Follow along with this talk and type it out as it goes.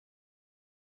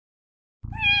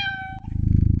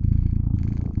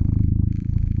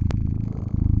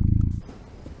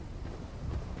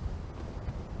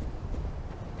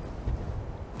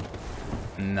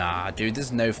Nah, dude,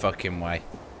 there's no fucking way.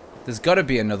 There's got to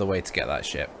be another way to get that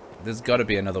ship. There's got to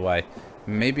be another way.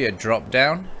 Maybe a drop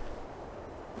down?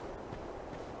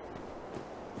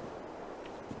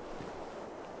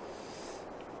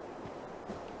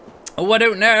 Oh, I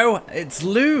don't know. It's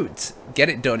loot. Get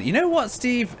it done. You know what,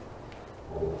 Steve?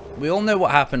 We all know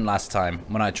what happened last time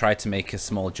when I tried to make a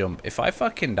small jump. If I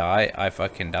fucking die, I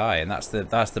fucking die, and that's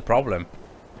the problem.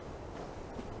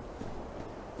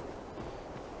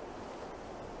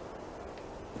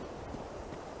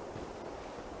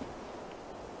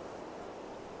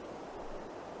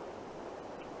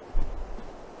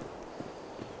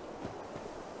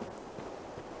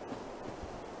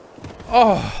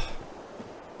 Oh.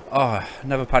 Oh,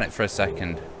 never panic for a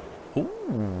second.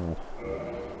 Ooh.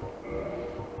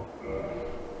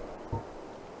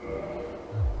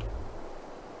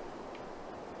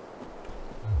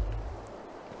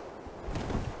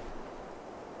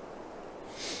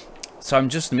 So I'm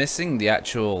just missing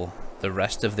the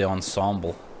rest of the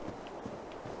ensemble.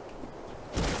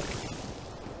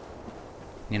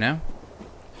 You know?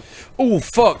 Oh,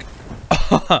 fuck!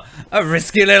 A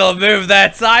risky little move there,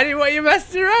 Tiny. What are you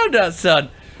messing around at, son?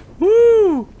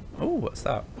 Woo! Oh, what's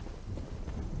that?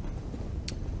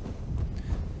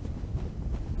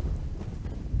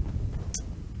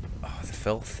 Oh, the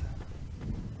filth.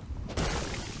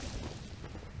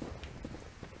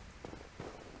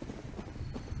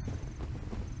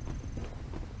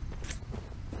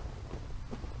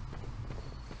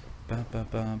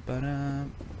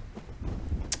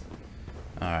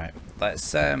 All right,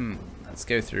 let's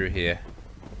go through here.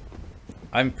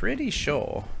 I'm pretty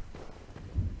sure.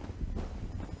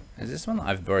 Is this one that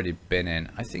I've already been in?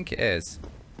 I think it is.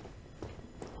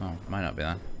 Oh, might not be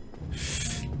that.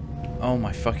 Oh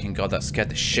my fucking god, that scared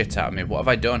the shit out of me. What have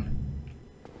I done?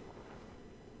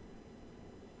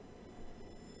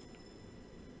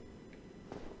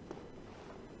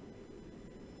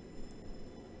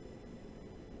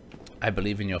 I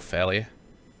believe in your failure.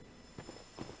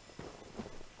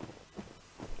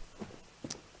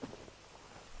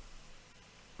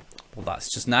 Well,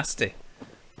 that's just nasty.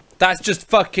 That's just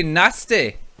fucking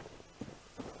nasty.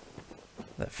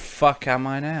 The fuck am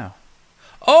I now?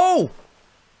 Oh!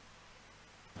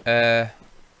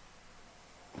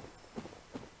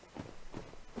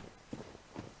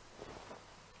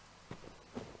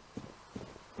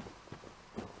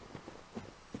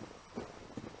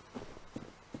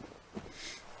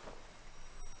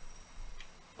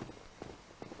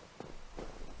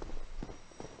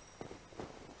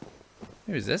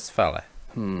 Who's this fella?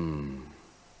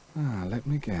 Let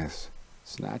me guess.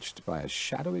 Snatched by a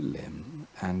shadowy limb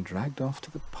and dragged off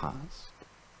to the past.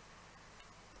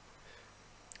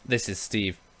 This is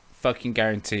Steve. Fucking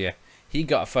guarantee you. He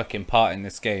got a fucking part in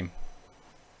this game.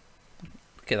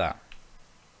 Look at that.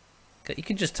 You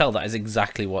can just tell that is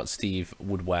exactly what Steve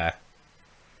would wear.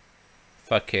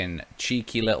 Fucking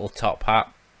cheeky little top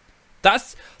hat.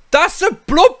 That's a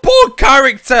Bloodborne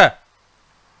character!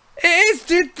 It is,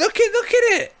 dude. Look at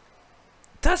it.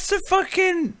 That's a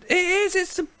fucking... It is.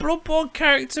 It's a Bloodborne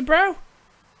character, bro.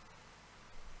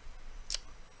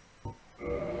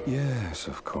 Yes,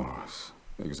 of course.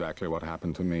 Exactly what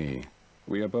happened to me.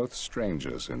 We are both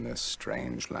strangers in this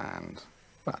strange land.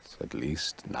 But at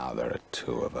least now there are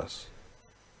two of us.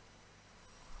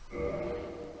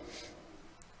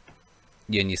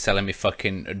 Yeah, and you're selling me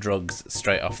fucking drugs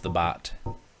straight off the bat.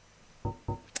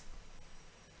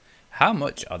 How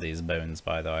much are these bones,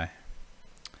 by the way?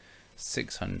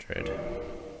 600.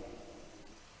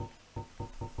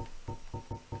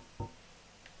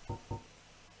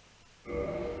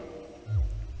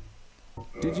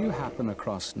 Did you happen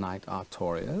across Knight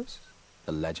Artorias?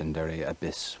 The legendary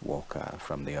abyss walker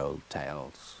from the old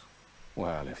tales?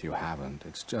 Well, if you haven't,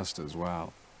 it's just as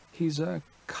well. He's a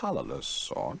colorless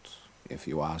sort, if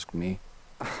you ask me.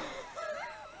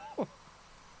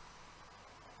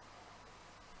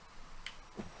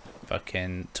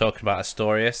 Fucking talking about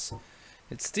Astorius.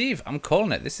 It's Steve. I'm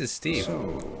calling it. This is Steve. So,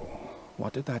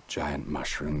 what did that giant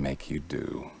mushroom make you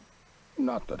do?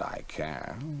 Not that I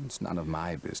care. It's none of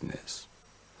my business.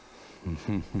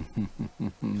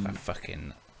 A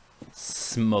fucking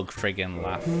smug friggin'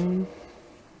 laugh.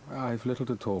 I've little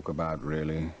to talk about,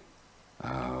 really.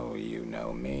 Oh, you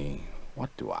know me. What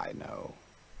do I know?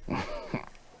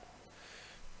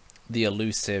 The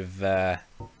elusive,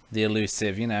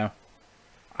 you know.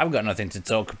 I've got nothing to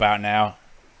talk about now.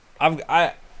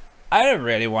 I don't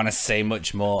really want to say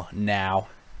much more now.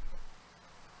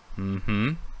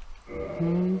 Alright.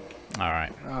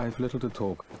 I've little to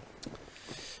talk.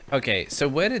 Okay, so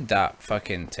where did that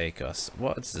fucking take us?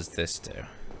 What does this do?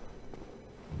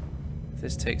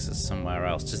 This takes us somewhere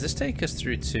else. Does this take us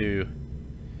through to...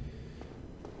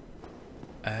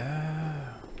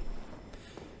 Oh.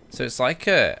 So it's like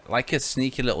a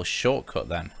sneaky little shortcut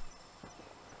then.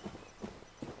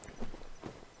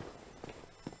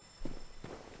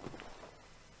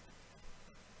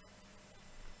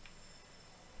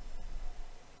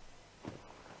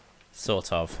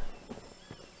 Sort of.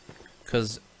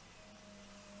 Because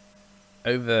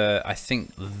over, I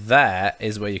think there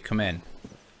is where you come in.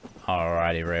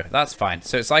 Alrighty, Roo. That's fine.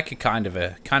 So it's like a kind of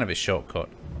a shortcut.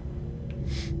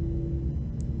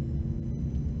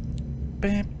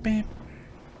 Beep, beep.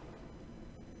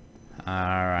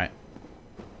 Alright.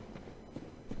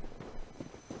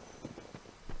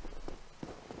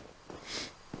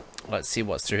 Let's see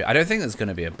what's through. I don't think there's going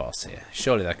to be a boss here.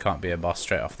 Surely there can't be a boss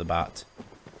straight off the bat.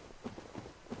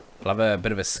 I'll have a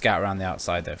bit of a scout around the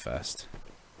outside though first.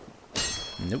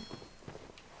 Nope.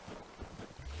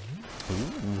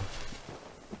 Ooh.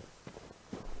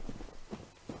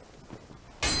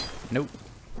 Nope.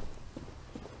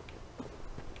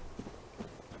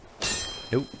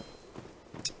 Nope.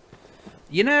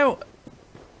 You know,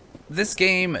 this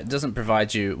game doesn't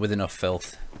provide you with enough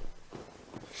filth.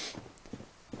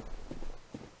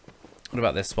 What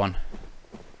about this one?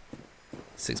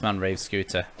 6-man rave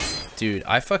Scooter. Dude,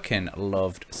 I fucking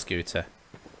loved Scooter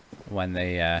when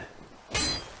they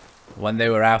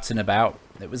were out and about.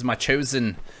 It was my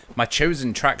chosen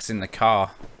tracks in the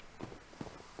car.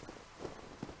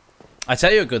 I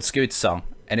tell you a good Scooter song,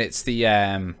 and it's the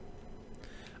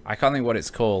I can't think what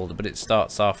it's called, but it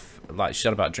starts off like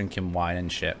shit about drinking wine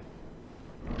and shit.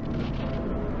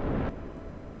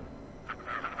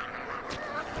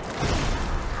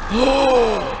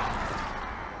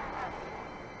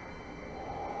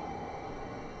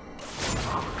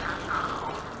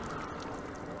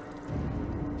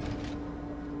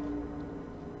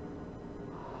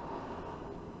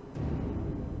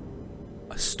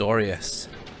 Astorius.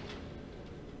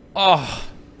 Oh.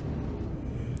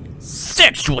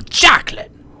 Sexual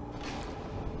chocolate.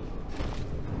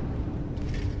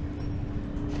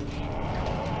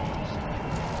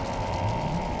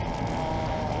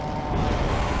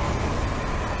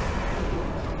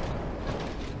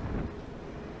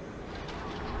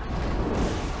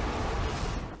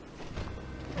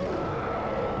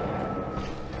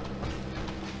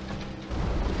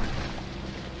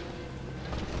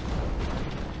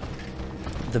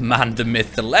 The man, the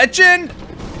myth, the legend.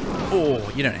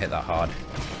 Oh, you don't hit that hard.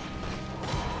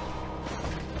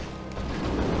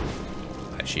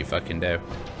 Actually, you fucking do.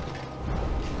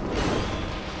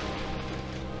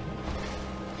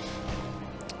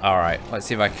 Alright, let's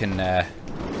see if I can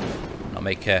not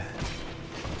make an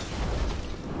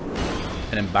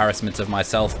embarrassment of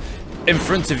myself in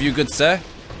front of you, good sir.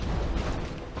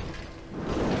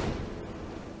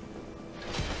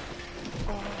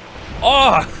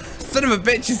 Oh! Son of a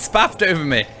bitch, he spaffed over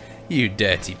me. You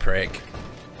dirty prick.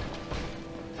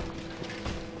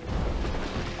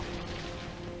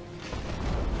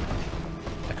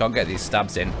 I can't get these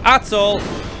stabs in at all.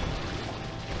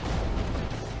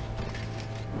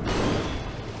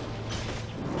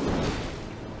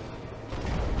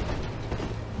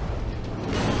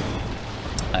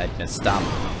 No stamp.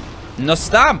 No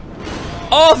stamp.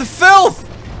 Oh, the filth!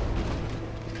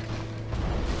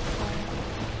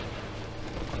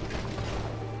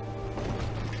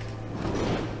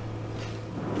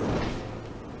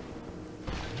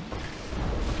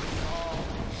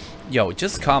 Yo,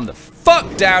 just calm the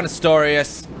fuck down,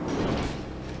 Astorius.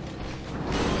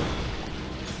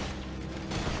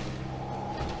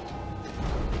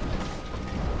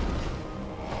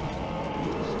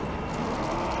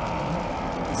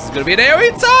 This is gonna be an AoE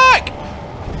attack!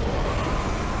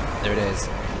 There it is.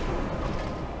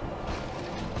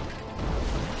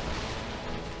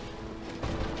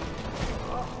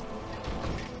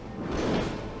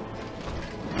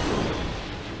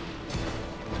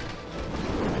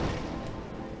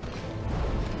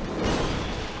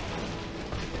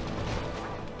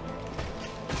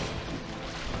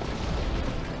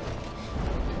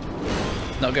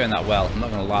 Not going that well, I'm not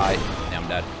gonna lie. Yeah, I'm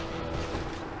dead.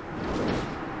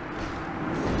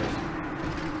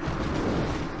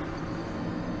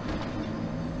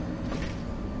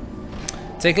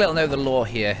 Take a little note of the lore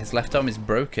here. His left arm is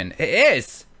broken. It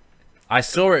is! I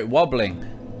saw it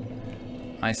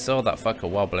wobbling. I saw that fucker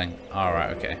wobbling.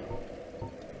 Alright, okay.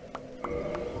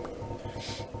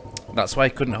 That's why he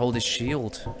couldn't hold his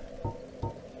shield.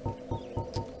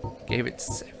 Gave it to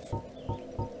Sif.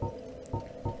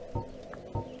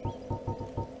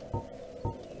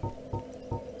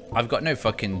 I've got no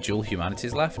fucking dual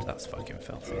humanities left. That's fucking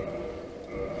filthy.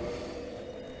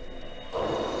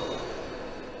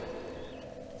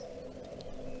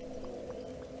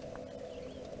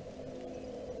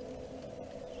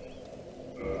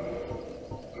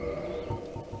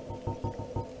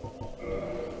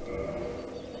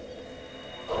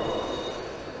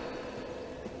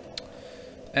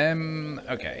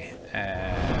 Okay.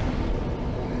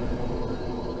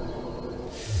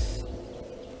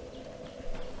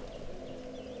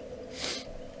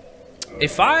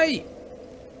 If I...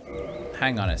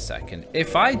 Hang on a second.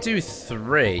 If I do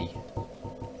 3...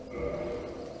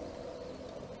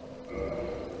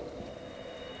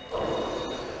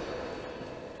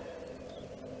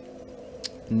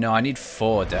 No, I need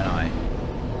 4, don't I?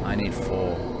 I need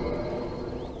 4.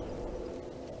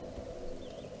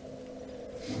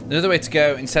 Another way to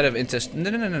go instead of into...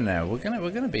 No. We're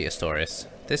gonna be Astorius.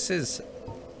 This is...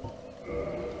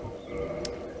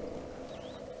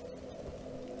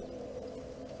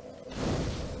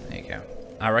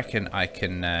 I reckon I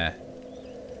can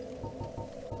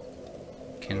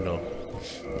Kindle.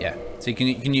 Yeah, so you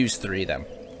can use 3 then.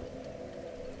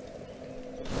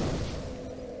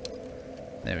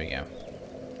 There we go.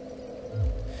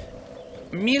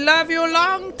 Me love you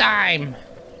long time.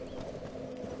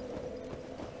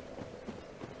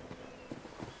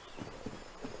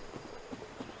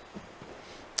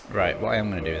 Right, what I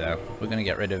am gonna do though, we're gonna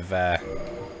get rid of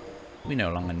we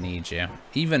no longer need you.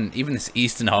 Even this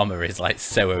Eastern armor is like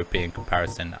so OP in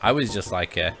comparison. I was just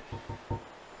like a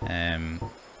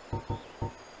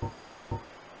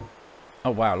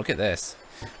oh wow, look at this.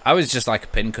 I was just like a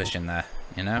pincushion there,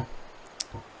 you know?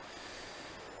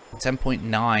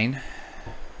 10.9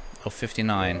 or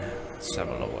 59. Let's have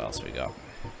a look what else we got.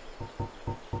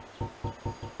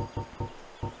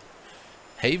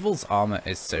 Havel's armor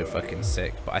is so fucking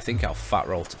sick, but I think I'll fat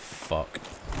roll to fuck.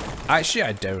 Actually,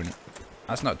 I don't.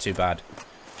 That's not too bad.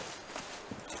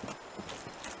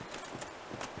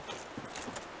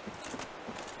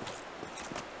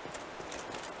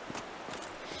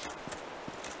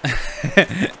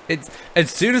 It's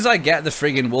as soon as I get the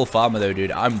friggin' wolf armor though,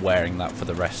 dude, I'm wearing that for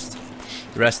the rest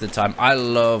of the time. I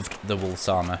loved the wolf's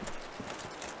armor.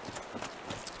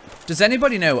 Does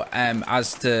anybody know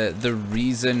as to the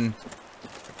reason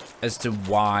as to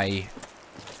why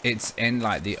it's in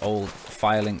like the old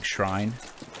Firelink shrine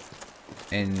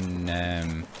in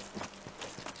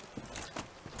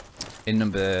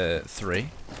number 3?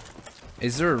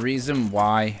 Is there a reason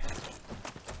why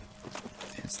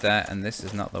it's there? And this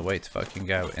is not the way to fucking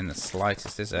go in the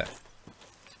slightest, is it?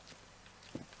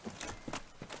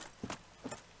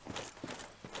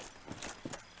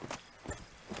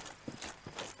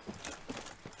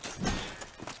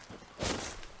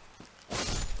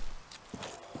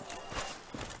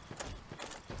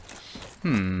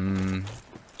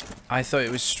 I thought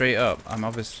it was straight up. I'm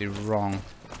obviously wrong.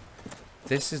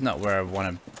 This is not where I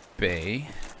want to be.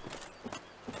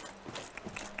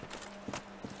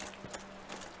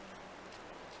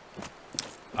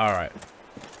 Alright.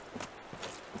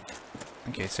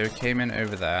 Okay, so it came in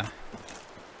over there.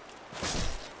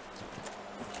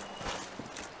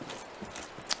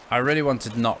 I really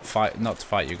wanted not to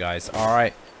fight you guys.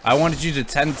 Alright. I wanted you to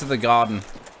tend to the garden.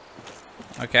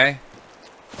 Okay?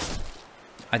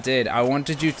 I did. I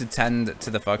wanted you to tend to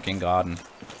the fucking garden.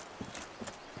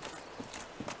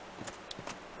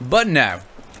 But no.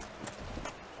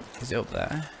 Is it up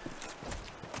there?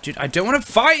 Dude, I don't want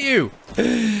to fight you!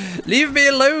 Leave me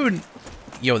alone!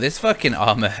 Yo, this fucking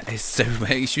armor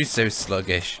makes you so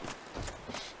sluggish.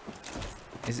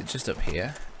 Is it just up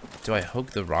here? Do I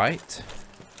hug the right?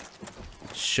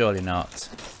 Surely not.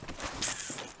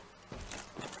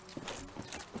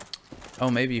 Oh,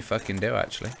 maybe you fucking do,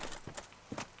 actually.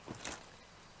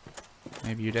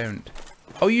 Maybe you don't.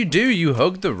 Oh, you do. You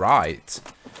hug the right.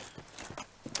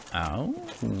 Oh.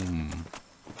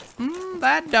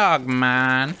 That dog,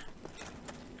 man.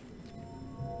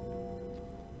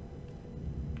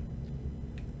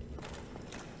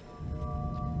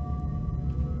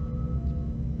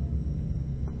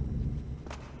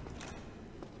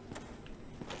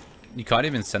 You can't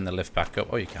even send the lift back up.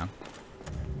 Oh, you can.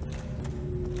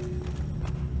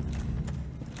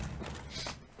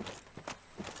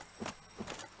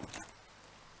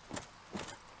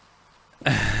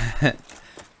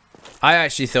 I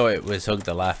actually thought it was hug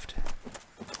the left.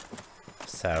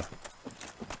 So.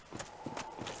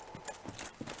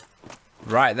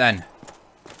 Right then.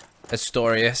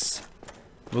 Astorius.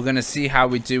 We're going to see how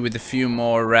we do with a few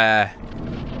more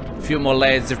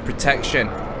layers of protection.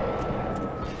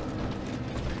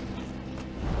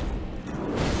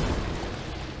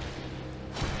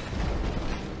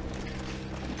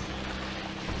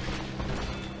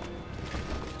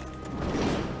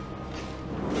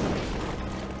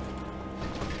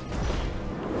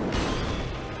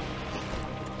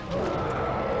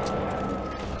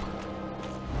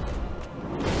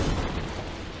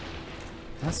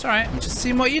 That's alright, I'm just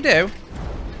seeing what you do.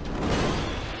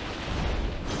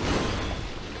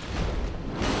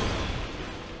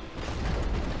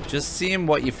 Just seeing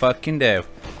what you fucking do,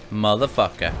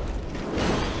 motherfucker.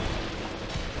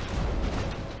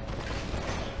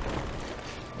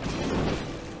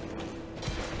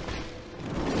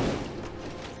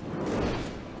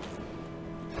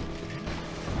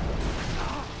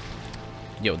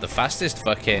 Yo, the fastest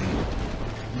fucking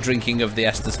drinking of the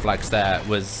Estus flags there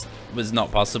was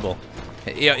not possible.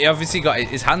 He obviously got,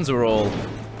 his hands were all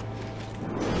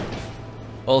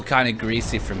kind of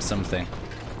greasy from something.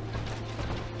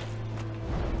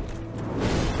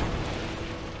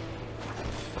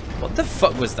 What the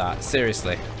fuck was that?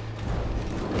 Seriously.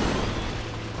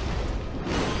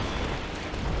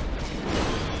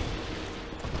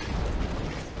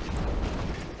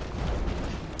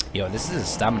 Yo, this is a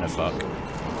stamina fuck.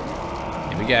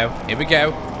 Here we go. Here we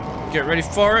go. Get ready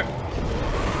for it.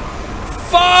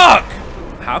 Fuck!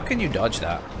 How can you dodge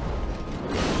that?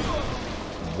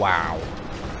 Wow.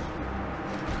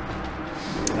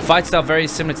 A fight style very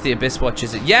similar to the Abyss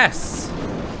Watchers. Yes!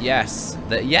 Yes.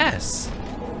 Yes!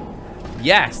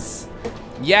 Yes!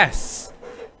 Yes!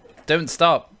 Don't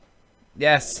stop.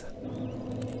 Yes.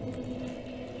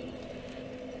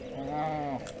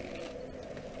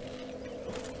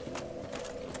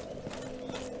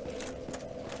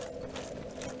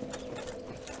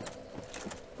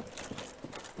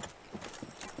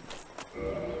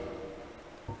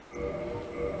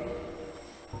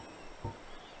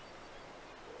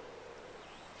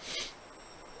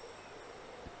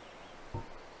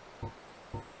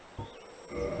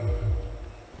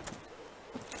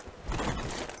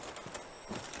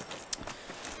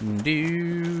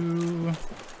 Do.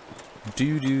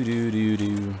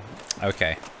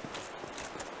 Okay.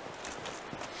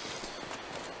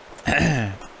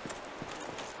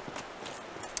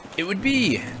 It would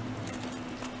be...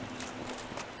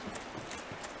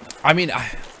 I mean,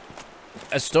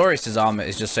 Astorius' armor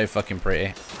is just so fucking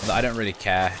pretty that I don't really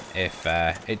care if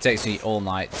it takes me all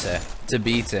night to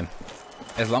beat him.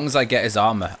 As long as I get his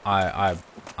armor, I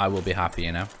will be happy,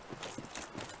 you know?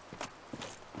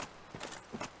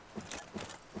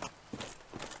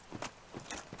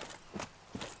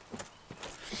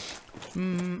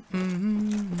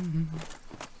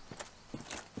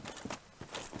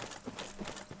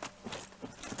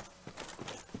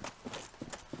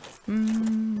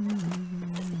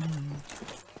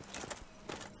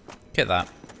 Look at that.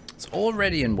 It's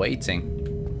already in waiting.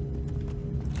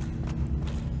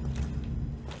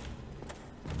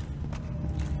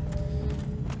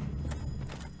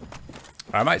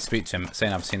 I might speak to him,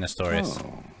 saying I've seen the stories.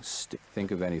 Oh,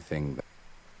 think of anything.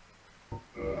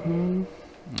 Right.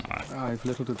 I've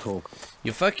little to talk.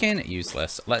 You're fucking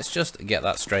useless. Let's just get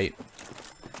that straight.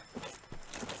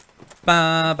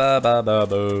 Ba ba ba ba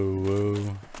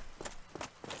boo.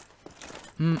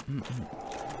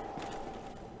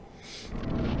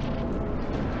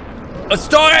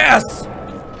 Astorius!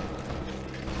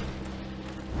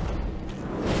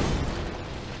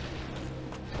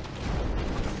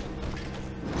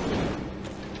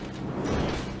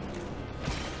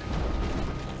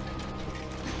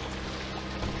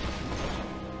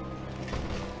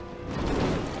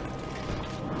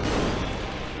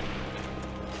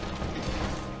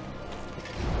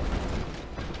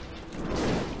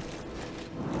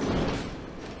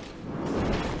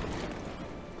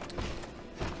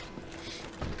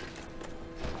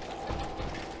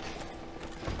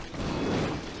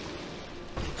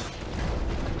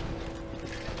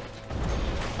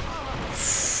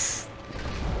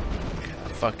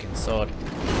 Fucking sword.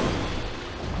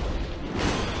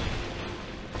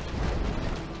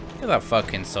 Look at that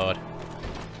fucking sword.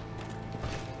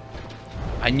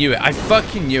 I knew it. I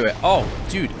fucking knew it. Oh,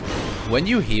 dude. When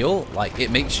you heal, like, it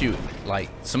makes you,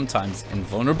 like, sometimes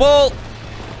invulnerable.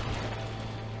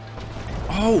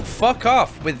 Oh, fuck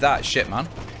off with that shit, man.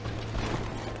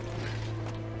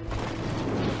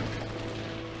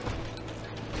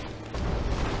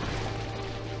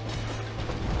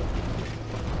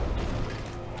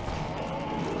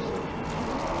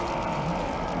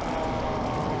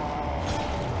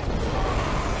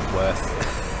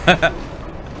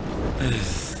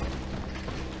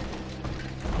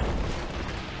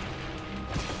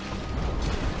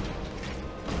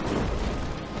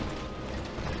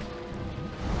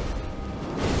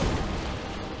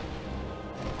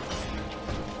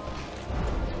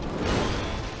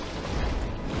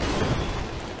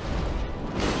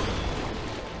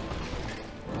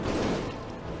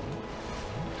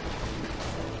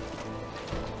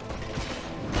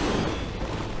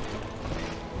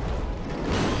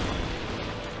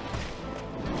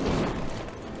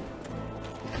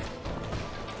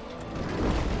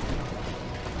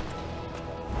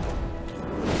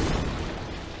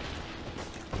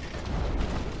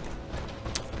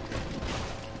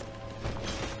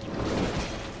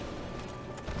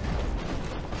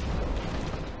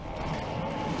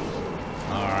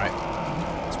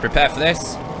 Prepare for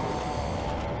this.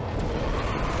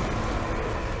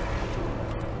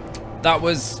 That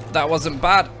wasn't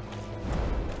bad.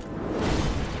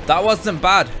 That wasn't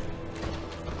bad.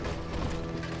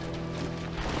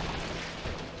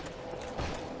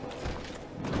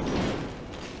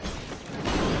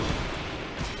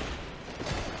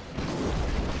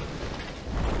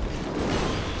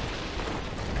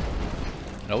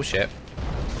 Oh shit.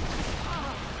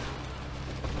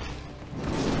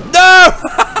 No!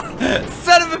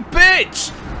 Son of a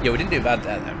bitch! Yo, we didn't do bad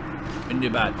there though. We didn't do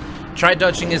bad. Try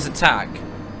dodging his attack.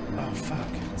 Oh fuck.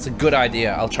 It's a good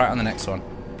idea. I'll try it on the next one.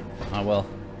 I will.